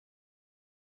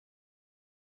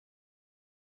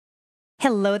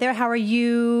Hello there. How are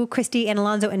you? Christy and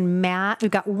Alonso and Matt.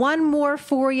 We've got one more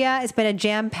for you. It's been a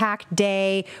jam-packed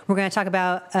day. We're going to talk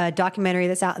about a documentary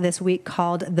that's out this week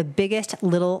called The Biggest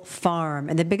Little Farm.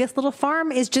 And The Biggest Little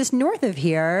Farm is just north of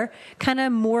here, kind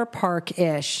of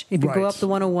Moorpark-ish, if you go up the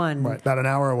 101. Right, about an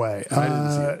hour away.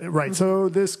 Right, so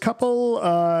this couple,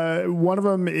 one of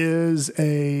them is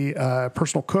a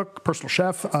personal cook, personal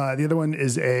chef. The other one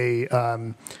is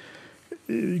a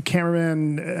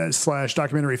cameraman slash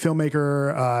documentary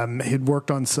filmmaker. He'd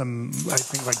worked on some, I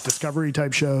think, like Discovery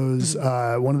type shows.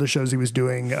 One of the shows he was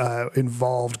doing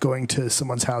involved going to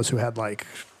someone's house who had like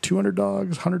 200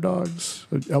 dogs, 100 dogs,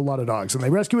 a lot of dogs. And they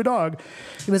rescue a dog.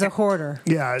 He was a hoarder.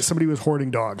 Yeah, somebody was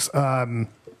hoarding dogs. And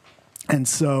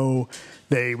so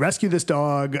they rescue this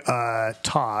dog,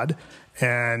 Todd.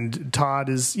 And Todd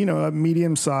is, a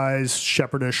medium-sized,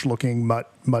 shepherdish looking,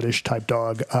 muddish type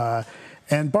dog.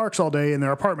 And barks all day in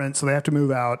their apartment, so they have to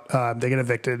move out. They get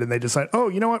evicted, and they decide, oh,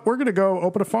 you know what? We're going to go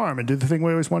open a farm and do the thing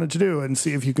we always wanted to do, and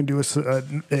see if you can do a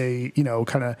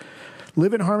kind of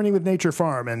live in harmony with nature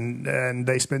farm. And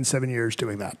they spend 7 years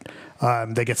doing that.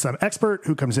 They get some expert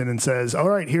who comes in and says, all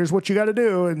right, here's what you got to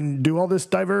do, and do all this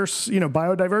diverse,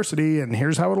 biodiversity, and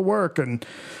here's how it'll work. And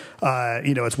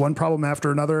it's one problem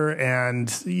after another, and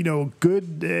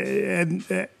good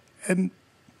and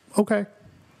okay.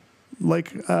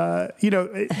 Like, this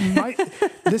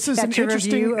is an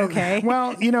interesting. Review? Okay.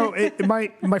 Well,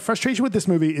 my frustration with this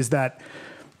movie is that,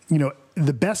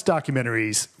 the best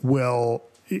documentaries will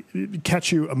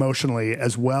catch you emotionally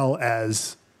as well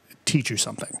as teach you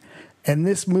something. And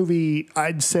this movie,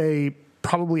 I'd say,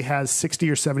 probably has 60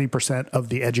 or 70% of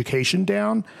the education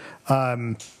down.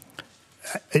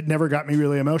 It never got me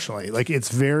really emotionally. Like,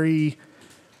 it's very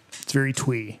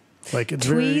twee. Like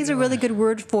twee is a really good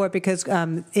word for it because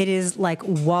it is like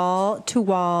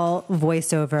wall-to-wall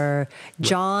voiceover.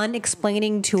 John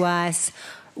explaining to us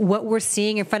what we're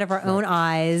seeing in front of our own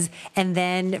eyes, and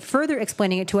then further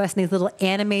explaining it to us in these little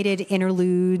animated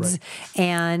interludes. Right.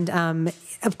 And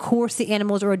of course, the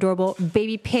animals are adorable.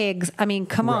 Baby pigs. I mean,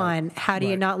 come on. How do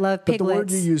you not love piglets? But the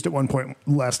word you used at one point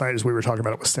last night as we were talking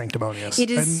about it was sanctimonious.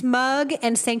 It is smug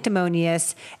and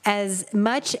sanctimonious as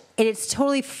much, and it's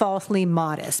totally falsely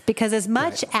modest, because as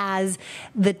much as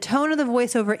the tone of the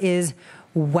voiceover is,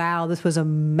 wow, this was a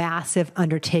massive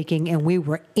undertaking and we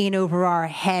were in over our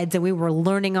heads and we were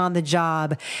learning on the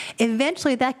job,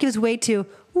 eventually that gives way to,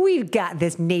 we've got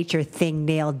this nature thing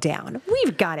nailed down.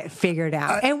 We've got it figured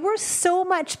out. And we're so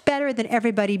much better than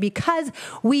everybody because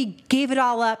we gave it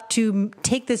all up to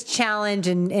take this challenge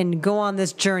and go on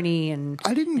this journey. And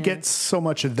I didn't get so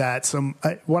much of that.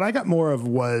 What I got more of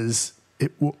was,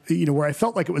 where I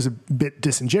felt like it was a bit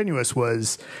disingenuous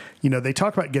was, they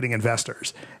talk about getting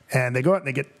investors, and they go out and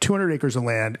they get 200 acres of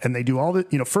land, and they do all the,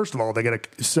 first of all, they get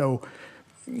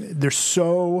there's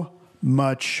so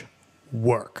much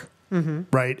work. Mm-hmm.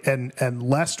 Right. And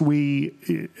lest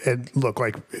look,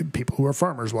 like people who are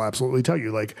farmers will absolutely tell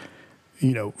you, like,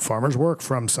 farmers work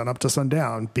from sun up to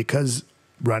sundown because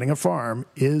running a farm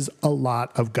is a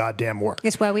lot of goddamn work.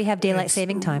 It's why we have daylight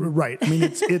saving time. Right. I mean,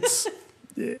 it's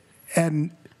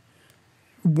and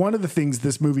one of the things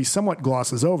this movie somewhat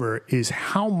glosses over is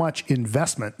how much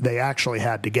investment they actually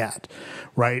had to get,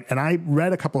 right? And I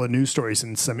read a couple of news stories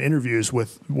and some interviews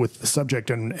with the subject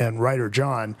and writer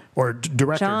John, or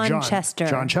director John Chester.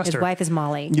 John Chester. His wife is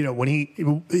Molly. When he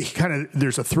kind of,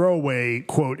 there's a throwaway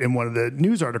quote in one of the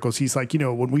news articles. He's like,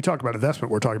 when we talk about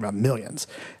investment, we're talking about millions.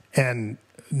 And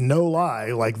no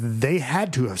lie, like, they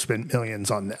had to have spent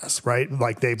millions on this, right?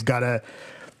 Like, they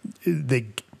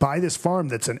buy this farm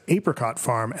that's an apricot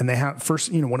farm, and they have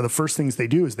one of the first things they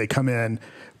do is they come in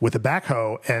with a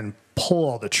backhoe and pull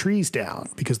all the trees down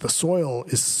because the soil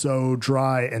is so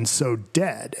dry and so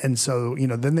dead. And so,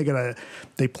 then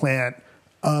they plant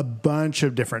a bunch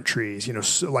of different trees,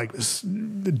 like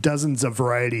dozens of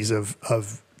varieties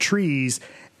of trees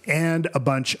and a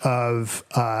bunch of,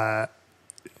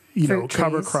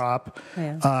 cover crop,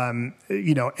 and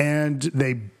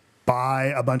they buy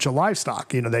a bunch of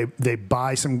livestock. They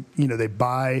buy some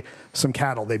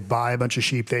cattle, they buy a bunch of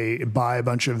sheep, they buy a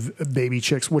bunch of baby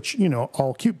chicks, which,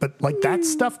 all cute, but like that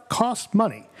stuff costs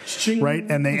money, right?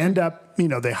 And they end up,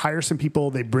 they hire some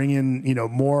people, they bring in,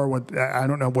 more with, I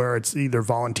don't know where it's either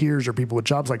volunteers or people with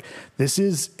jobs. Like, this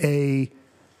is a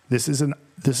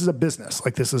business.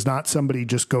 Like, this is not somebody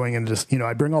just going and just,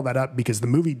 I bring all that up because the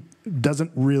movie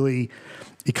doesn't really,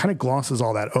 it kind of glosses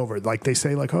all that over. Like, they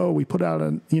say, like, oh, we put out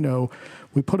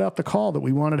the call that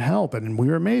we wanted help, and we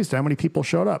were amazed how many people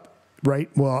showed up. right?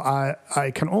 Well,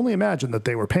 I can only imagine that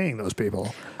they were paying those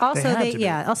people. Also,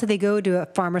 they go to a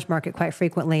farmer's market quite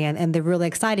frequently, and they're really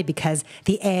excited because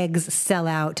the eggs sell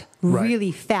out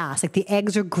really fast. Like the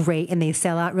eggs are great and they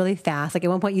sell out really fast. Like at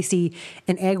one point you see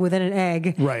an egg within an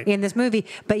egg in this movie.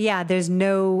 But yeah, there's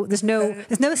no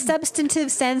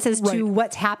substantive sense as to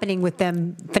what's happening with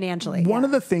them financially. One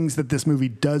of the things that this movie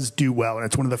does do well, and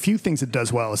it's one of the few things it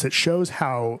does well, is it shows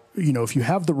how, if you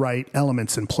have the right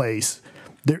elements in place,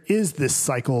 there is this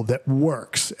cycle that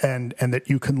works and that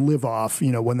you can live off.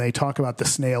 When they talk about the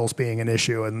snails being an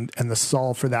issue and the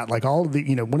solve for that, like all of the,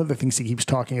 one of the things he keeps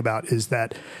talking about is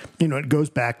that, it goes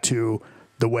back to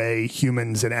the way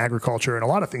humans in agriculture and a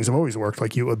lot of things have always worked.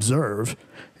 Like you observe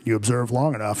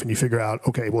long enough and you figure out,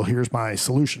 okay, well, here's my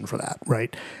solution for that.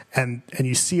 Right. And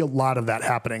you see a lot of that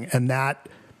happening, and that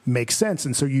makes sense.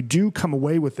 And so you do come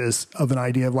away with this of an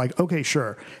idea of like, okay,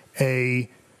 sure, a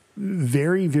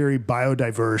very, very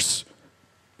biodiverse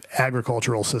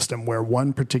agricultural system where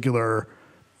one particular,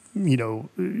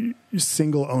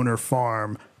 single owner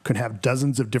farm can have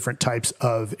dozens of different types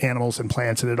of animals and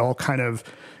plants, and it all kind of,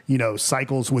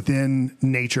 cycles within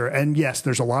nature. And yes,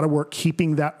 there's a lot of work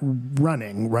keeping that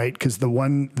running, right? Because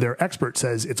their expert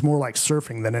says it's more like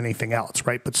surfing than anything else,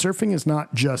 right? But surfing is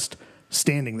not just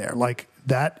standing there. Like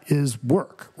that is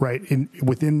work, right?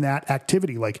 Within that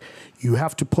activity, like you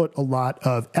have to put a lot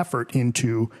of effort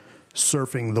into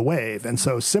surfing the wave. And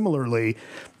so similarly,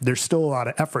 there's still a lot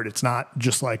of effort. It's not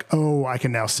just like, oh, I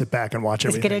can now sit back and watch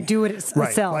everything. It's going to do it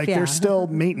itself. Like there's still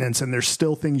maintenance and there's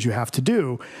still things you have to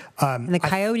do. And the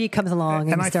coyote comes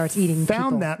along and starts eating people. I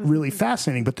found that really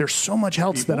fascinating, but there's so much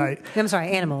else that I'm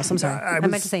sorry, animals. I'm sorry. I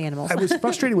meant to say animals. I was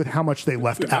frustrated with how much they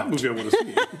left out. That movie I want to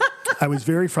see. I was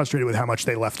very frustrated with how much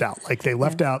they left out. Like they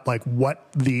left out like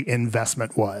what the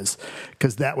investment was,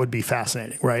 because that would be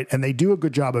fascinating, right? And they do a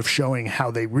good job of showing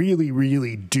how they really,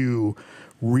 really do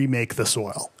remake the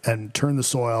soil and turn the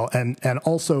soil. And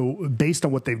also based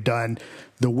on what they've done,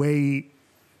 the way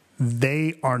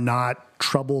they are not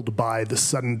troubled by the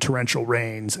sudden torrential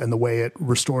rains and the way it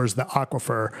restores the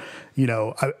aquifer.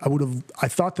 I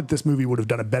thought that this movie would have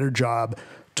done a better job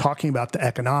talking about the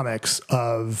economics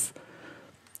of,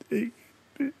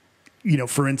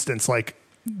 for instance, like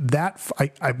that,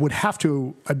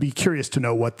 I'd be curious to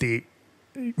know what the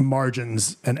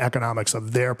margins and economics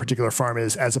of their particular farm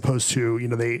is, as opposed to,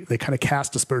 they kind of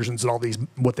cast aspersions at all these,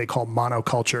 what they call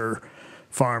monoculture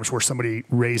farms where somebody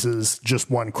raises just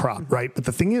one crop, right? But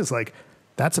the thing is, like,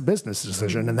 that's a business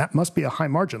decision, and that must be a high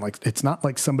margin. Like, it's not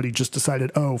like somebody just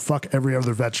decided, oh, fuck every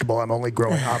other vegetable, I'm only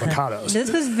growing avocados. This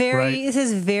is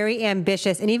very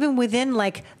ambitious. And even within,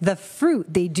 like, the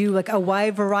fruit, they do, like, a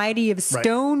wide variety of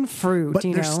stone fruit. But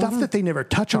there's stuff that they never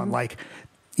touch on, like,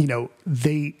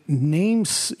 they name,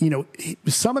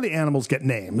 some of the animals get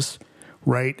names,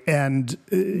 right? And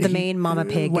the main mama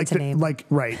pig gets a name. Like,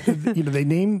 right. They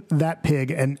name that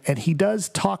pig, and he does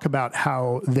talk about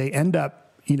how they end up,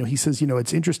 he says,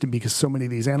 it's interesting because so many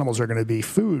of these animals are going to be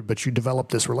food, but you develop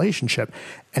this relationship.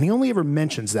 And he only ever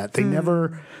mentions that. They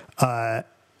never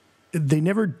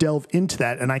delve into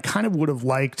that. And I kind of would have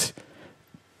liked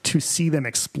to see them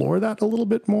explore that a little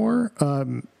bit more.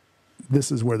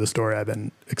 This is where the story I've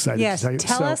been excited to tell you.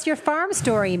 Tell us your farm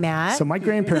story, Matt. So my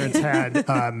grandparents had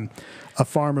a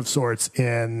farm of sorts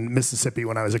in Mississippi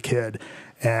when I was a kid.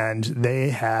 And they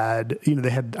had, I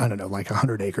don't know, like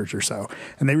 100 acres or so.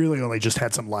 And they really only just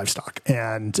had some livestock.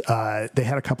 And they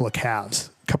had a couple of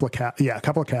calves. A couple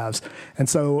of calves. And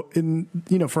so,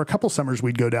 for a couple summers,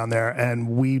 we'd go down there and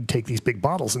we'd take these big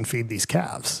bottles and feed these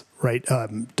calves, right?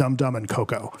 Dum Dum and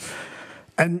Cocoa.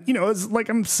 And, it's like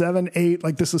I'm 7, 8,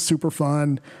 like this is super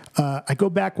fun. I go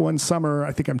back one summer,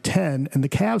 I think I'm 10, and the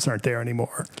calves aren't there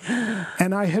anymore.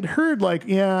 And I had heard like,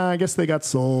 I guess they got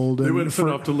sold. They went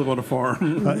up to live on a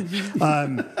farm.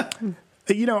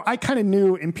 I kind of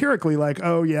knew empirically like,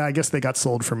 oh yeah, I guess they got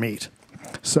sold for meat.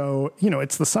 So,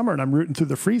 it's the summer and I'm rooting through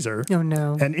the freezer. Oh,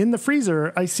 no. And in the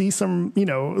freezer, I see some,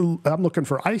 I'm looking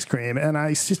for ice cream and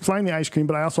I find the ice cream,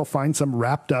 but I also find some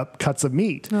wrapped up cuts of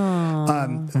meat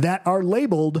that are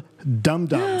labeled Dum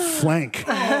Dum, Flank,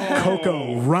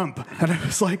 Cocoa, Rump. And I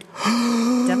was like,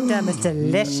 Dum Dum is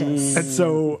delicious. And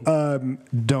so,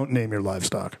 don't name your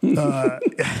livestock.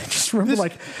 Just remember,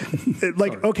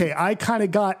 okay, I kind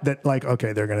of got that, like,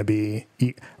 okay, they're going to be,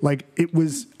 like, it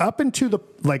was up into the,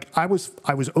 like, I was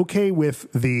okay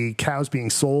with the cows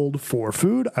being sold for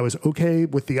food. I was okay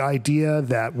with the idea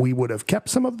that we would have kept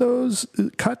some of those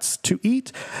cuts to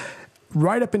eat.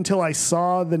 right up until I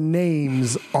saw the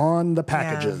names on the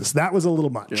packages. That was a little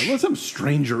much. Yeah, let some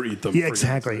stranger eat them. Yeah,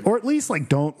 exactly. Or at least like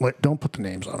don't put the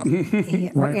names on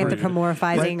them. We're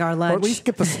anthropomorphizing our lunch. Or at least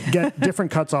get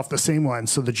different cuts off the same one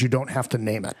so that you don't have to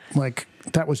name it. Like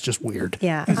that was just weird.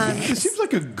 Yeah. It seems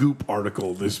like a Goop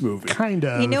article, this movie. Kind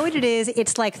of. You know what it is?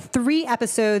 It's like 3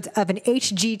 episodes of an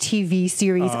HGTV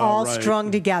series all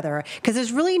strung together. Because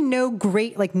there's really no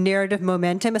great like narrative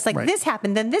momentum. It's like this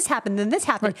happened, then this happened, then this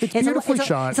happened. Right. It's beautifully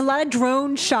shot. It's a lot of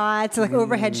drone shots, like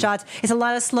overhead shots. It's a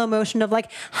lot of slow motion of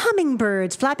like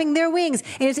hummingbirds flapping their wings.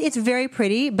 And it's very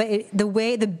pretty, but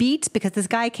the beats, because this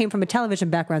guy came from a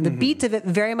television background, the beats of it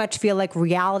very much feel like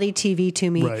reality TV to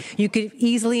me. Right. You could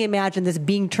easily imagine this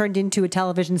being turned into a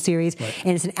television series,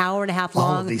 and it's an hour and a half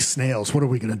long. All of these snails, what are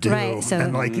we going to do? Right, so,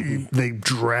 and like they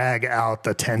drag out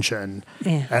the tension,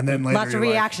 and then later lots of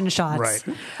reaction shots. Right,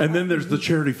 and then there's the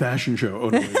charity fashion show. Oh,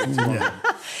 no,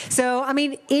 So I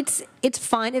mean, it's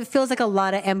fun. It feels like a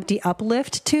lot of empty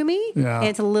uplift to me. Yeah. And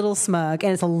it's a little smug,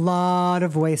 and it's a lot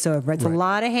of voiceover. It's a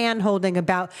lot of hand holding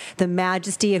about the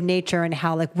majesty of nature and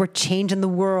how like we're changing the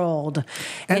world.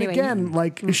 And anyway, again,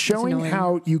 like showing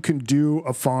how you can do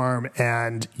a farm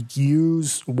and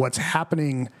use what's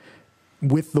happening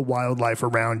with the wildlife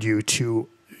around you to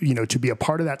be a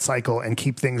part of that cycle and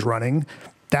keep things running.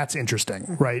 That's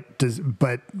interesting, right?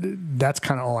 But that's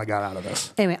kind of all I got out of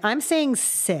this. Anyway, I'm saying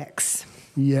 6.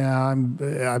 Yeah,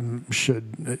 I'm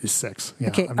 6. Yeah,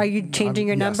 Okay, are you changing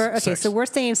your number? Yes, okay, 6. so we're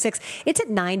saying 6. It's at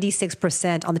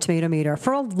 96% on the tomato meter.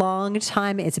 For a long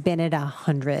time, it's been at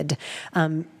 100.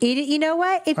 You know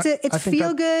what? It's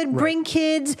feel good. Right. Bring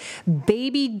kids.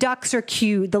 Baby ducks are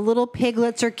cute. The little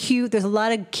piglets are cute. There's a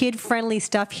lot of kid friendly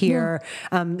stuff here.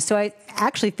 Yeah. So I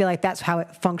actually feel like that's how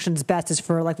it functions best, is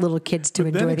for like little kids to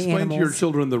enjoy the animals. Then explain to your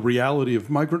children the reality of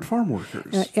migrant farm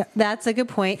workers. Yeah, that's a good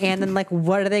point. And then like,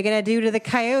 what are they going to do to the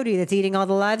coyote that's eating all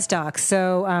the livestock?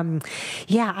 So I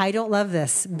don't love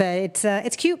this, but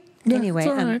it's cute. Yeah, anyway, it's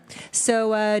all right.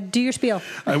 So do your spiel.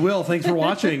 I will. Thanks for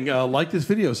watching. Like this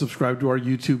video, subscribe to our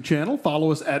YouTube channel,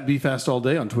 follow us at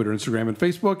BeFastAllDay on Twitter, Instagram, and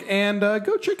Facebook, and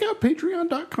go check out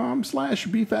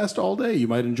patreon.com/BeFastAllDay. You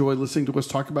might enjoy listening to us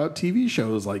talk about TV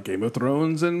shows like Game of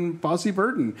Thrones and Fosse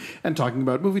Verdon, and talking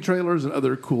about movie trailers and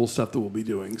other cool stuff that we'll be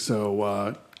doing.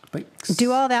 So thanks.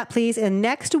 Do all that, please. And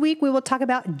next week, we will talk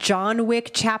about John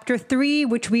Wick Chapter 3,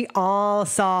 which we all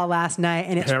saw last night.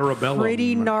 And it's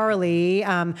pretty gnarly.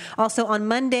 Also, on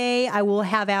Monday, I will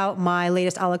have out my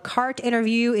latest a la carte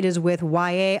interview. It is with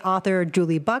YA author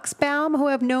Julie Buxbaum, who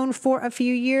I've known for a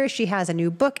few years. She has a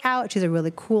new book out. She's a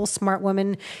really cool, smart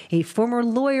woman, a former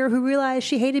lawyer who realized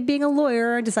she hated being a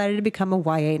lawyer and decided to become a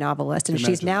YA novelist. And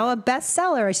she's now a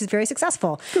bestseller. She's very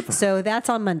successful. So that's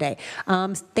on Monday.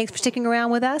 Thanks for sticking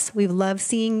around with us. We've loved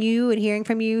seeing you and hearing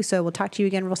from you. So we'll talk to you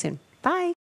again real soon.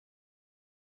 Bye.